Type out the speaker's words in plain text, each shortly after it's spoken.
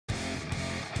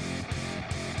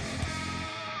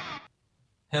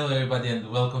Hello everybody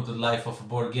and welcome to Life of a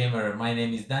Board Gamer. My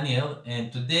name is Daniel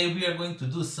and today we are going to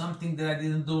do something that I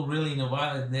didn't do really in a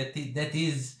while. That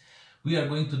is, we are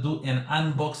going to do an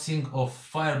unboxing of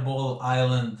Fireball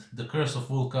Island, The Curse of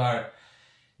VUL-KAR.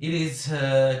 It is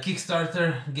a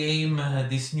Kickstarter game,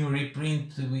 this new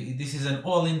reprint. This is an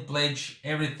all-in pledge.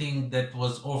 Everything that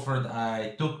was offered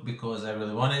I took because I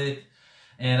really wanted it.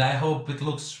 And I hope it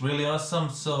looks really awesome.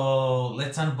 So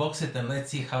let's unbox it and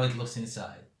let's see how it looks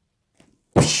inside.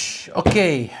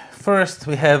 Okay, first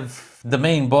we have the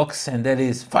main box, and that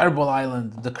is Fireball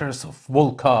Island, The Curse of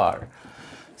VUL-KAR.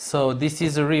 So this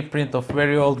is a reprint of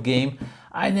very old game.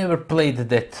 I never played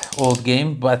that old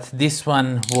game, but this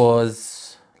one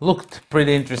looked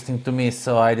pretty interesting to me,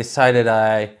 so I decided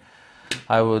I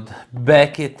would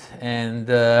back it. And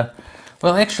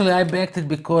well, actually I backed it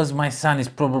because my son is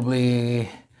probably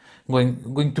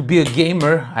going to be a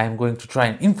gamer. I'm going to try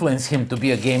and influence him to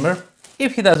be a gamer.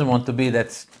 If he doesn't want to be,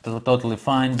 that's totally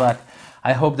fine, but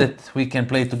I hope that we can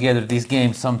play together this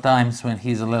game sometimes when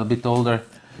he's a little bit older.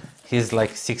 He's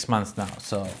like 6 months now,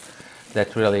 so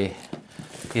that really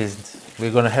is, we're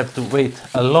gonna have to wait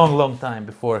a long time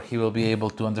before he will be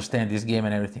able to understand this game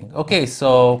and everything. Okay,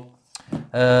 so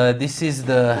this is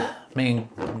the main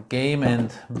game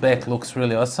and back looks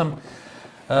really awesome.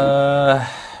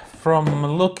 From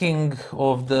looking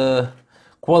of the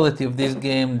quality of this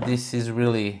game, this is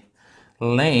really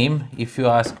lame, if you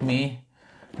ask me.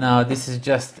 Now this is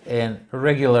just a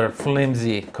regular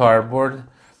flimsy cardboard,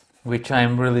 which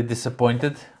I'm really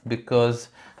disappointed because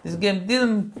this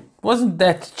game wasn't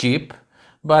that cheap.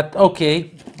 But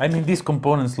okay, I mean, these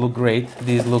components look great.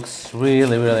 This looks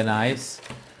really nice.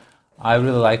 I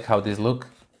really like how these look.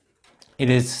 It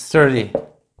is sturdy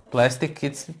plastic.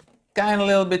 It's kind of a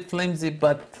little bit flimsy,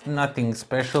 but nothing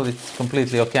special. It's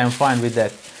completely okay. I'm fine with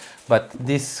that. But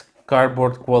this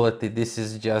cardboard quality, this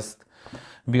is just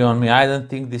beyond me. I don't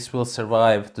think this will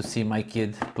survive to see my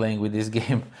kid playing with this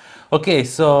game. Okay,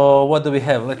 so what do we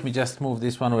have? Let me just move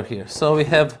this one over here. So we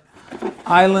have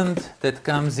Island that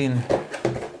comes in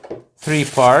 3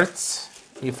 parts,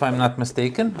 if I'm not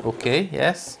mistaken. Okay,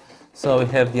 yes. So we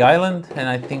have the island, and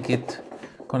I think it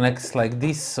connects like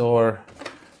this, or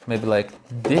maybe like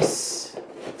this.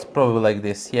 It's probably like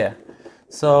this, yeah.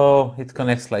 So it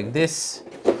connects like this.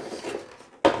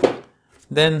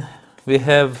 Then we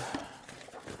have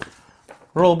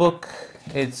rulebook.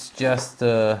 It's just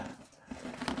a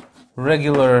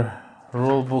regular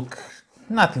rulebook,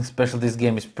 nothing special. This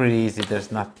game is pretty easy.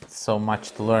 There's not so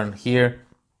much to learn here.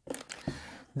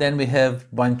 Then we have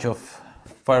a bunch of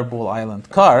Fireball Island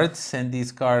cards, and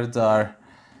these cards are,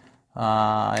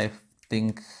 I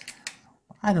think,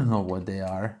 I don't know what they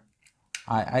are.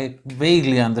 I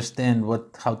vaguely understand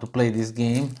how to play this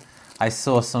game. I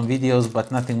saw some videos,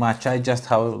 but nothing much. I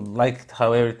just liked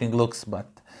how everything looks. But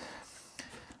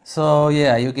so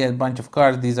yeah, you get a bunch of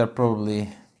cards. These are probably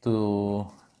to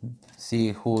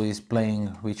see who is playing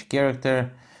which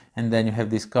character, and then you have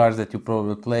these cards that you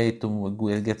probably play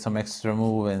to get some extra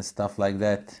move and stuff like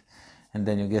that. And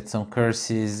then you get some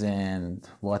curses and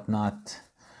whatnot.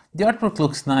 The artwork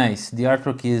looks nice. The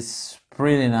artwork is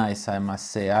pretty nice, I must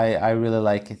say. I really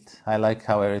like it. I like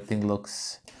how everything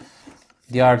looks.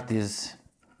 The art is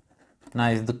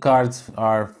nice. The cards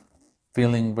are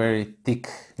feeling very thick,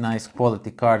 nice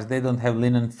quality cards. They don't have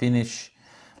linen finish,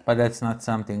 but that's not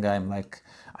something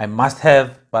I must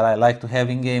have, but I like to have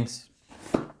in games.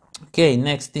 Okay,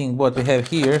 next thing, what we have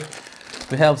here,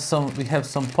 we have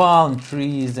some palm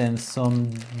trees and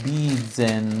some beads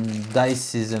and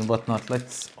dices and whatnot.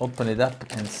 Let's open it up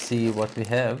and see what we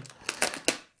have.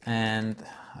 And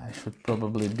I should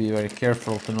probably be very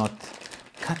careful to not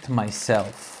cut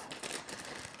myself.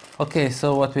 Okay,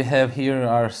 so what we have here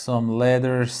are some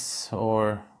ladders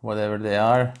or whatever they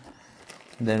are.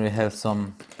 Then we have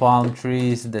some palm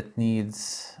trees that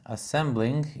needs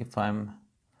assembling, if I'm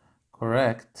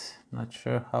correct. Not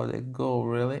sure how they go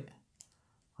really.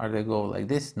 Are they go like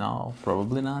this? No,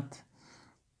 probably not.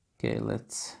 Okay,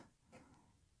 let's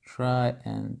try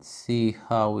and see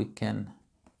how we can.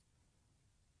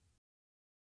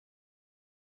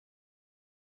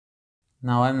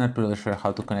 Now I'm not really sure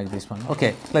how to connect this one.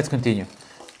 Okay, let's continue.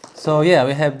 So yeah,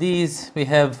 we have these. We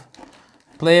have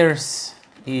players.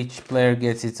 Each player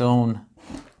gets its own.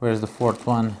 Where's the 4th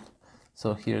one?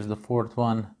 So here's the 4th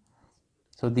one.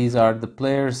 So these are the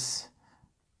players.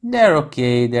 They're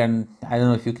okay. I don't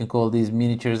know if you can call these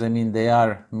miniatures. I mean, they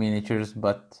are miniatures,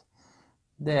 but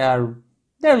they're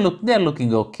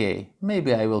looking okay.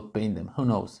 Maybe I will paint them. Who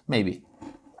knows? Maybe.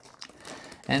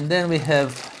 And then we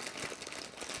have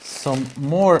some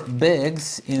more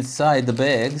bags inside the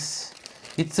bags.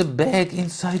 It's a bag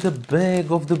inside a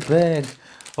bag of the bag.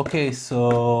 Okay,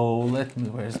 so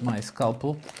where's my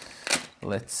scalpel?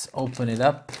 Let's open it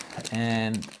up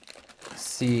and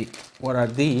see what are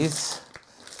these.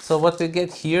 So what we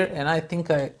get here, and I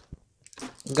think I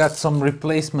got some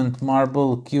replacement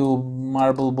marble cube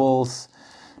marble balls.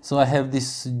 So I have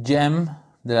this gem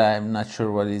that I'm not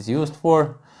sure what it's used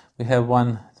for. We have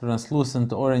one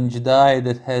translucent orange dye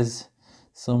that has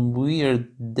some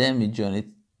weird damage on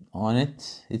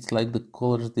it. It's like the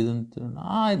colors didn't turn.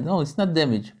 No, it's not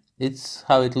damage. It's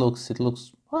how it looks. It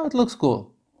looks, well, it looks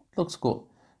cool. It looks cool.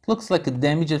 It looks like a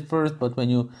damage at first, but when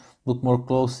you look more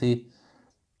closely,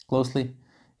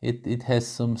 it has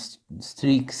some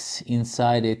streaks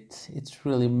inside it. It's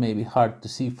really maybe hard to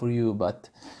see for you, but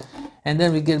and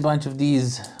then we get a bunch of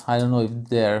these. I don't know if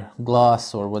they're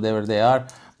glass or whatever they are,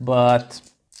 but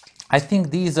I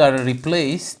think these are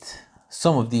replaced.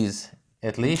 Some of these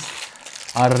at least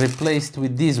are replaced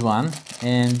with this one,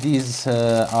 and these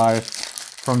are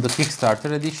from the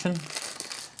Kickstarter edition.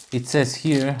 It says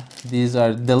here these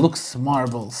are deluxe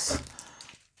marbles.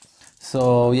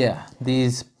 So yeah,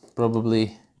 these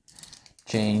probably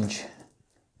change.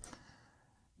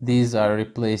 These are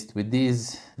replaced with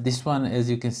these. This one, as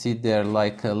you can see, they're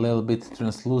like a little bit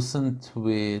translucent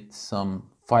with some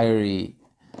fiery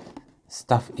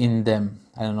stuff in them.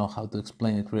 I don't know how to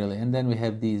explain it really. And then we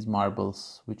have these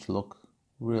marbles which look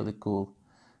really cool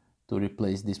to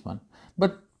replace this one.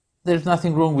 But there's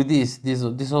nothing wrong with these.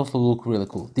 These also look really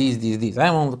cool. These.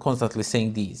 I'm only constantly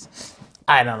saying these.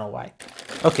 I don't know why.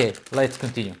 Okay, let's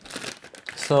continue.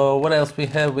 So what else we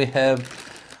have? We have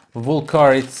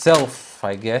VUL-KAR itself,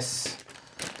 I guess.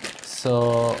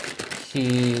 So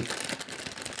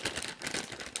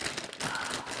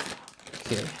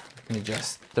okay, let me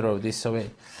just throw this away.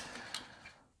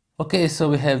 Okay, so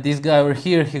we have this guy over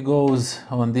here. He goes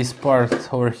on this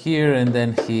part over here, and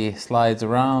then he slides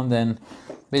around. And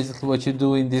basically, what you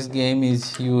do in this game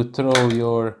is you throw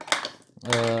your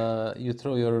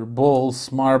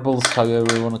balls, marbles,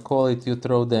 however you want to call it. You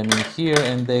throw them in here,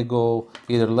 and they go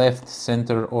either left,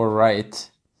 center, or right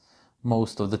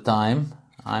most of the time.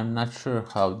 I'm not sure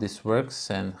how this works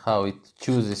and how it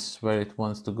chooses where it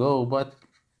wants to go, but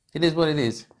it is what it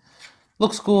is.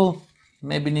 Looks cool.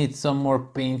 Maybe needs some more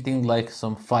painting, like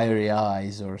some fiery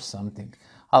eyes or something.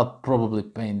 I'll probably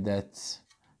paint that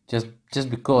just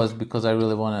because I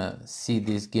really want to see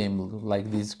this game, like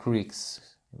these creeks,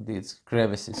 these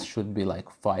crevices should be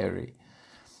like fiery.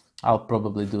 I'll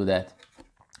probably do that.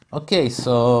 Okay,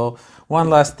 so one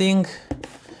last thing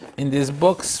in this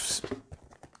box,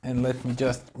 and let me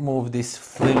just move this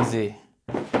flimsy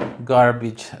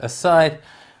garbage aside.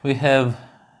 We have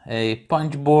a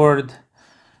punch board,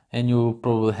 and you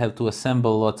probably have to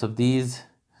assemble lots of these.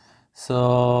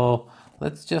 So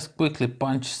let's just quickly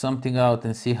punch something out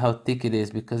and see how thick it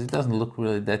is, because it doesn't look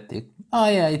really that thick. Oh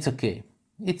yeah, it's okay.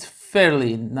 It's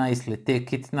fairly nicely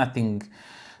thick. It's nothing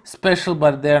special,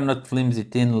 but they're not flimsy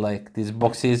thin like these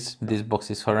boxes. This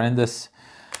box is horrendous.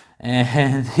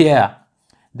 And yeah,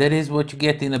 that is what you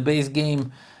get in a base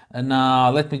game. And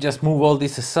now let me just move all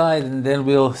this aside, and then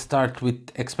we'll start with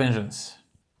expansions.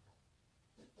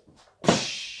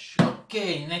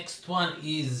 Okay, next one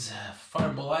is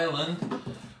Fireball Island,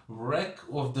 Wreck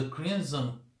of the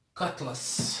Crimson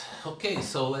Cutlass. Okay,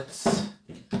 so let's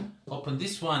open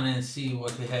this one and see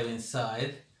what we have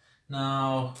inside.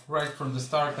 Now, right from the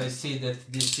start, I see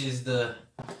that this is the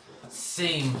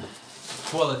same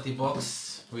quality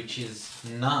box, which is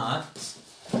not,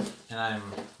 and I'm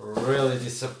really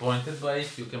disappointed by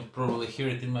it. You can probably hear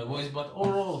it in my voice, but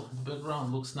overall, the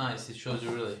background looks nice. It shows you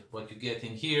really what you get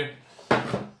in here.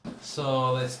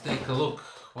 So let's take a look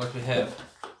what we have.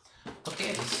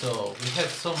 Okay, so we have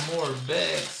some more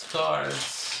bags,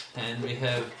 cards, and we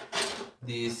have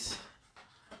this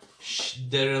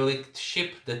derelict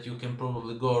ship that you can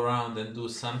probably go around and do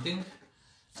something.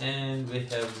 And we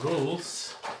have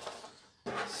rules.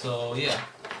 So yeah,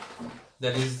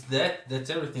 that's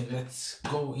everything. Let's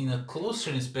go in a closer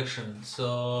inspection.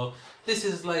 So this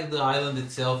is like the island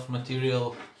itself,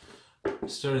 material,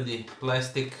 sturdy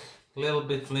plastic. A little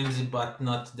bit flimsy, but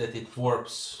not that it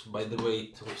warps by the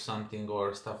weight of something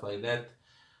or stuff like that.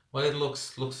 But it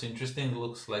looks interesting.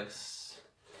 Looks like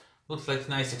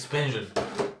nice expansion.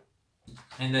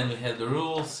 And then we have the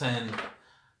rules and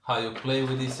how you play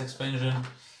with this expansion.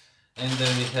 And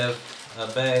then we have a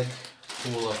bag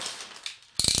full of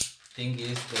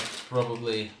thingies that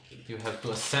probably you have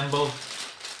to assemble.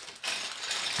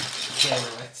 Okay,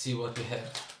 let's see what we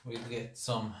have. We get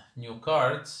some new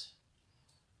cards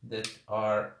that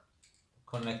are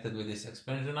connected with this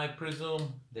expansion, I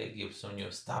presume. They give some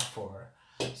new stuff or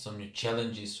some new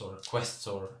challenges or quests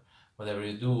or whatever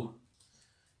you do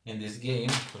in this game.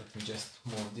 Let me just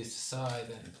move this aside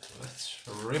and let's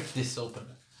rip this open.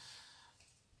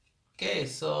 Okay,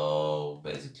 so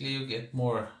basically you get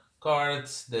more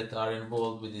cards that are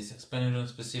involved with this expansion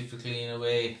specifically in a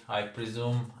way. I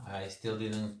presume I still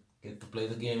didn't get to play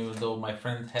the game, even though my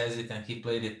friend has it and he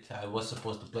played it. I was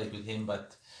supposed to play it with him,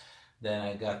 but then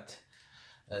I got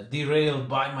derailed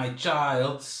by my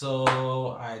child,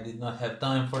 so I did not have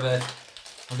time for that.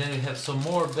 And then we have some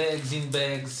more bags in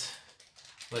bags.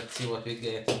 Let's see what we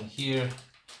get in here.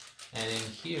 And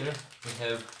in here we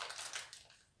have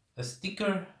a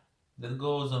sticker that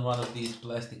goes on one of these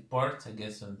plastic parts, I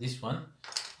guess on this one.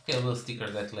 Okay, we'll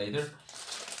sticker that later.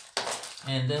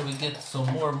 And then we get some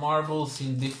more marbles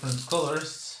in different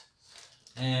colors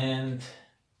and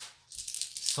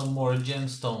some more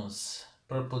gemstones,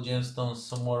 purple gemstones,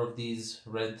 some more of these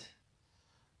red.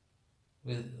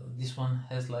 This one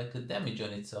has like a damage on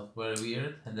itself, very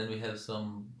weird. And then we have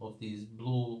some of these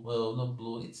blue, well, not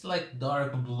blue, it's like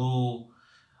dark blue.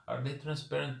 Are they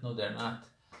transparent? No, they're not.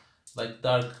 Like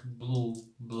dark blue,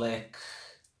 black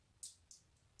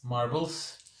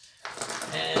marbles.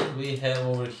 And we have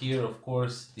over here, of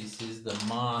course, this is the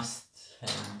mast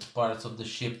and parts of the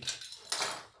ship.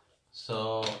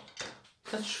 So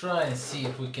let's try and see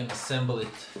if we can assemble it.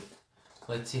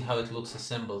 Let's see how it looks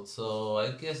assembled. So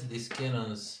I guess these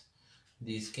cannons,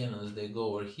 they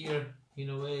go over here in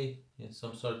a way. In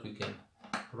some sort we can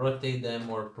rotate them,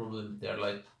 or probably they're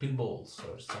like pinballs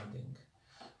or something.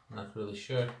 Not really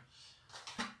sure.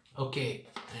 Okay,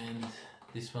 and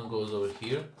this one goes over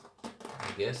here,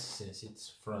 I guess, since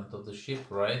it's front of the ship,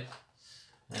 right?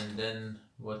 And then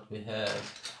what we have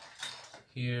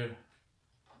here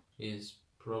is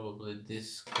probably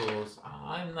this goes,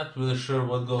 I'm not really sure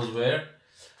what goes where.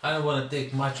 I don't want to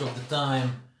take much of the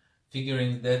time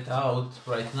figuring that out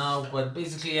right now, but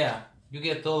basically, yeah, you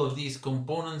get all of these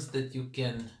components that you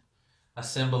can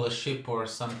assemble a ship or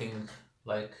something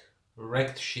like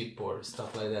wrecked ship or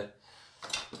stuff like that.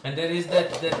 And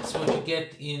that's what you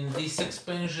get in this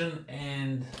expansion.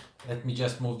 And let me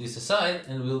just move this aside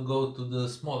and we'll go to the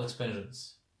small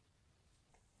expansions.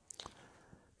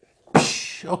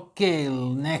 Okay,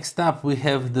 next up we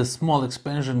have the small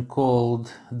expansion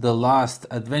called The Last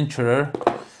Adventurer.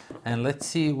 And let's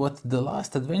see what The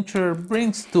Last Adventurer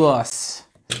brings to us.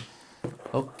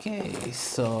 Okay,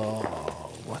 so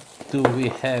what do we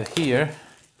have here?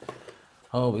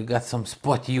 Oh, we got some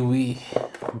spot UV.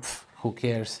 Who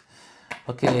cares?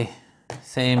 Okay,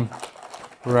 same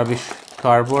rubbish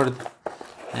cardboard,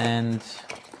 and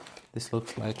this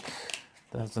looks like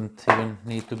doesn't even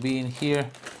need to be in here.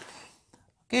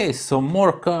 Okay, some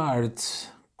more cards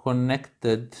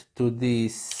connected to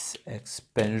this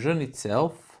expansion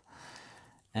itself,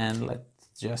 and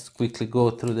let's just quickly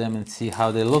go through them and see how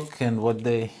they look and what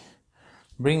they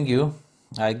bring you.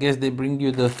 I guess they bring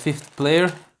you the 5th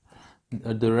player.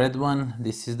 The red one,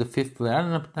 this is the 5th player.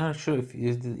 I'm not sure if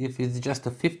it's just a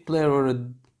 5th player or a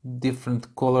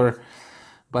different color,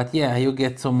 but yeah, you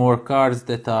get some more cards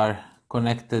that are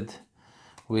connected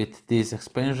with this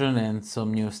expansion and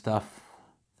some new stuff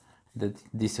that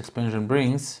this expansion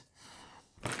brings.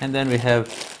 And then we have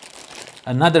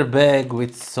another bag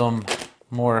with some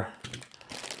more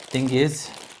thingies.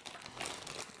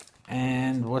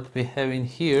 And what we have in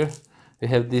here, we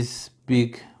have this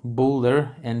big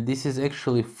boulder, and this is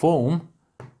actually foam.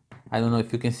 I don't know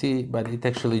if you can see, but it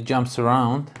actually jumps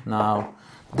around. Now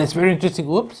that's very interesting.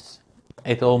 Whoops,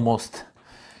 it almost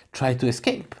tried to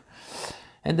escape.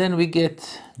 And then we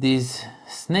get this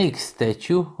snake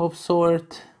statue of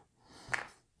sort,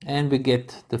 and we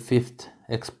get the 5th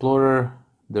explorer,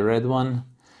 the red one,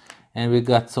 and we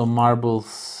got some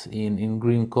marbles in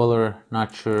green color.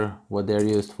 Not sure what they're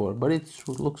used for, but it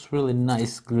looks really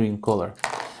nice green color.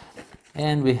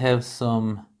 And we have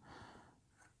some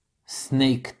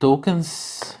snake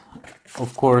tokens.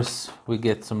 Of course, we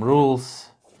get some rules,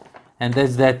 and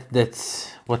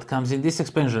that's what comes in this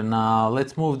expansion. Now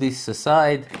let's move this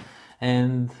aside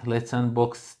and let's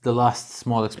unbox the last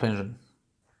small expansion.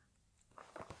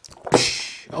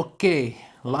 Okay,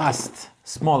 last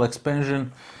small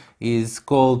expansion is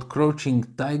called Crouching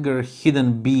Tiger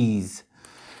Hidden Bees,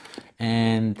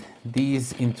 and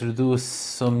these introduce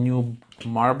some new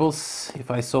marbles,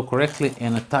 if I saw correctly,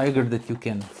 and a tiger that you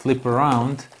can flip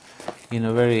around in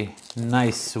a very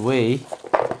nice way.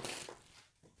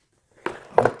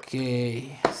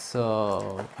 Okay,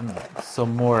 so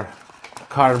some more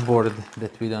cardboard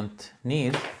that we don't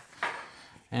need,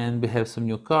 and we have some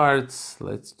new cards.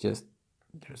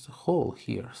 There's a hole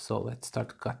here, so let's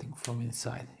start cutting from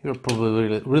inside. You're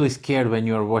probably really scared when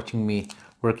you're watching me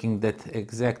working that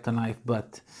exact knife,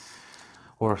 but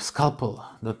or scalpel,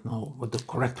 don't know what the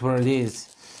correct word is,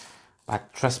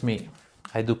 but trust me,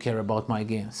 I do care about my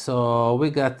game. So we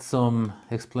got some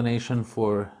explanation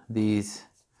for these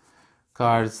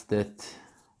cards that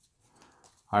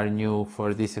are new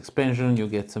for this expansion. You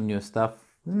get some new stuff,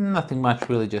 nothing much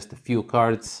really, just a few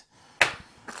cards,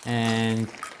 and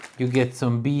you get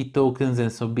some bee tokens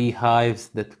and some bee hives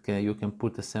that you can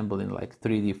put assemble in like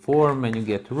 3D form, and you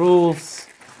get rules,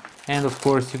 and of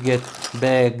course you get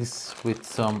bags with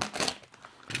some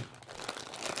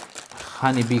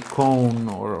honeybee cone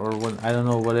or what, I don't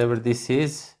know, whatever this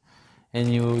is,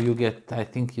 and you get, I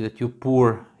think that you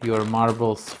pour your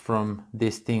marbles from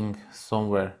this thing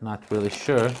somewhere, not really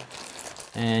sure,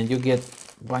 and you get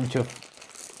a bunch of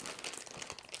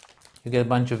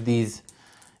these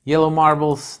yellow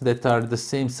marbles that are the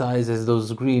same size as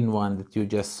those green ones that you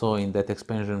just saw in that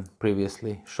expansion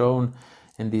previously shown,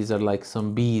 and these are like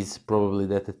some bees probably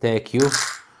that attack you.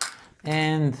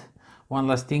 And one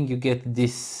last thing, you get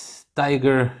this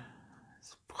tiger,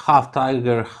 half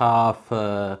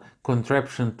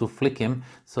contraption to flick him.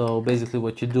 So basically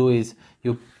what you do is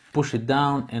you push it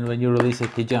down, and when you release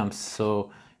it, he jumps. So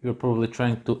you're probably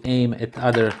trying to aim at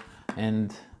other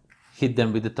and hit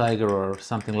them with the tiger or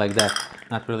something like that,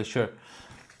 not really sure.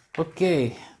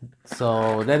 Okay,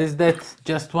 so that is that.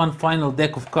 Just one final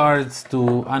deck of cards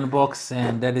to unbox,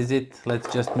 and that is it. Let's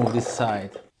just move this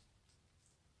aside.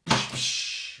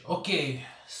 Okay,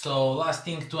 so last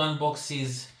thing to unbox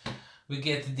is we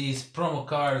get these promo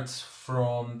cards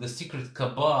from the Secret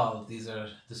Cabal. These are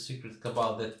the Secret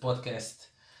Cabal, that podcast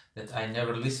that I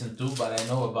never listened to but I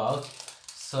know about.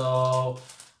 So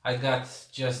I got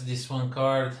just this one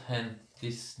card, and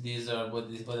these are what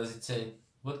does it say?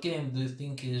 What game do you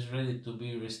think is ready to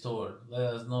be restored?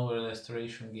 Let us know.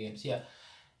 Restoration games, yeah.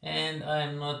 And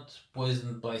I'm not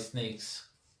poisoned by snakes,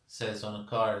 says on a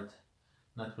card.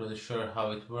 Not really sure how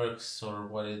it works or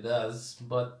what it does,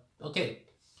 but okay.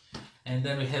 And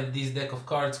then we have this deck of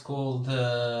cards called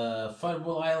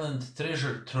Fireball Island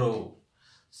Treasure Trove.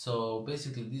 So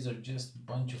basically these are just a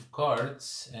bunch of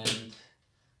cards, and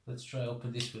let's try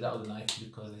open this without a knife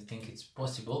because I think it's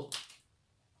possible.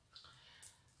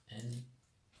 And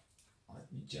let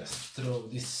me just throw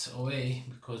this away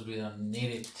because we don't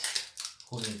need it.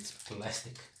 Who needs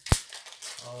plastic?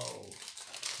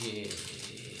 Okay.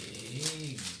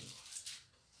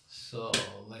 So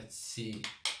let's see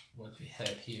what we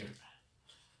have here.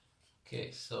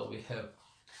 Okay, so we have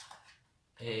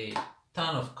a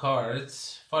ton of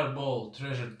cards, Fireball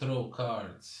Treasure Trove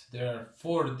cards. There are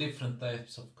 4 different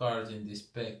types of cards in this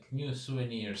pack, new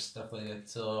souvenirs, stuff like that.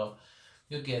 So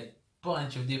you get a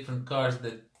bunch of different cards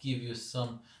that give you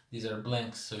some. These are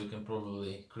blanks, so you can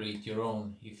probably create your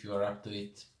own if you are up to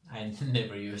it. I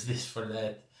never use this for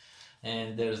that.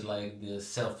 And there's like the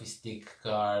selfie stick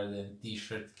card and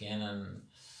t-shirt cannon,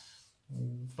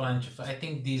 bunch of, I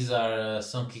think these are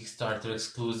some Kickstarter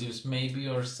exclusives maybe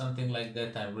or something like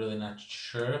that, I'm really not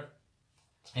sure.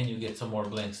 And you get some more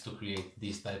blanks to create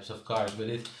these types of cards with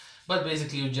it, but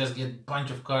basically you just get a bunch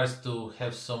of cards to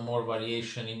have some more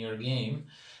variation in your game.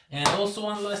 And also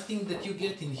one last thing that you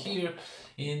get in here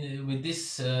with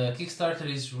this Kickstarter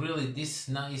is really this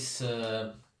nice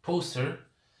poster.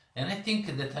 And I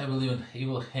think that I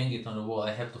will hang it on the wall.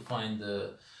 I have to find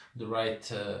the right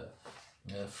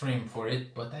frame for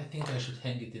it, but I think I should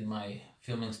hang it in my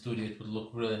filming studio. It would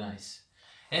look really nice.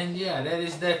 And yeah,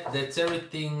 that's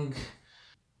everything.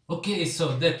 Okay,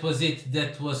 so that was it.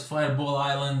 That was Fireball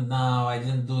Island. Now, I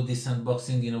didn't do this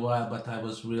unboxing in a while, but I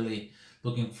was really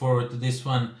looking forward to this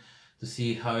one to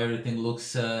see how everything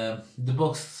looks. The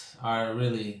box are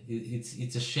really,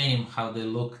 it's a shame how they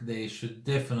look. They should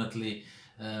definitely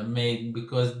made,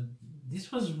 because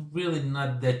this was really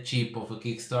not that cheap of a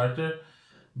Kickstarter,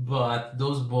 but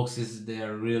those boxes, they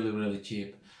are really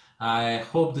cheap. I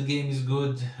hope the game is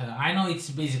good. I know it's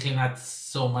basically not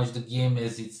so much the game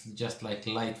as it's just like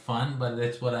light fun, but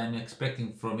that's what I'm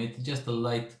expecting from it. Just a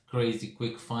light, crazy,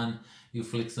 quick fun. You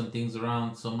flick some things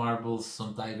around, some marbles,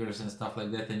 some tigers and stuff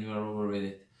like that, and you are over with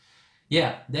it.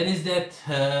 Yeah, that is that.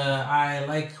 I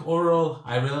like overall,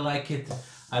 I really like it.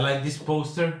 I like this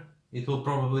poster. It will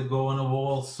probably go on a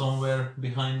wall somewhere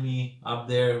behind me, up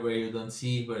there where you don't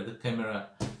see, where the camera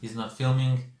is not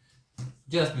filming.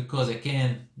 Just because I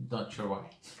can, not sure why.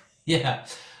 Yeah,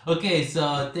 okay,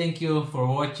 so thank you for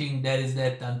watching. That is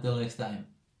that. Until next time.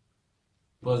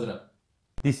 Pozdrav.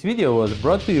 This video was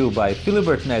brought to you by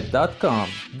philibertnet.com,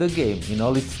 the game in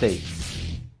all its states.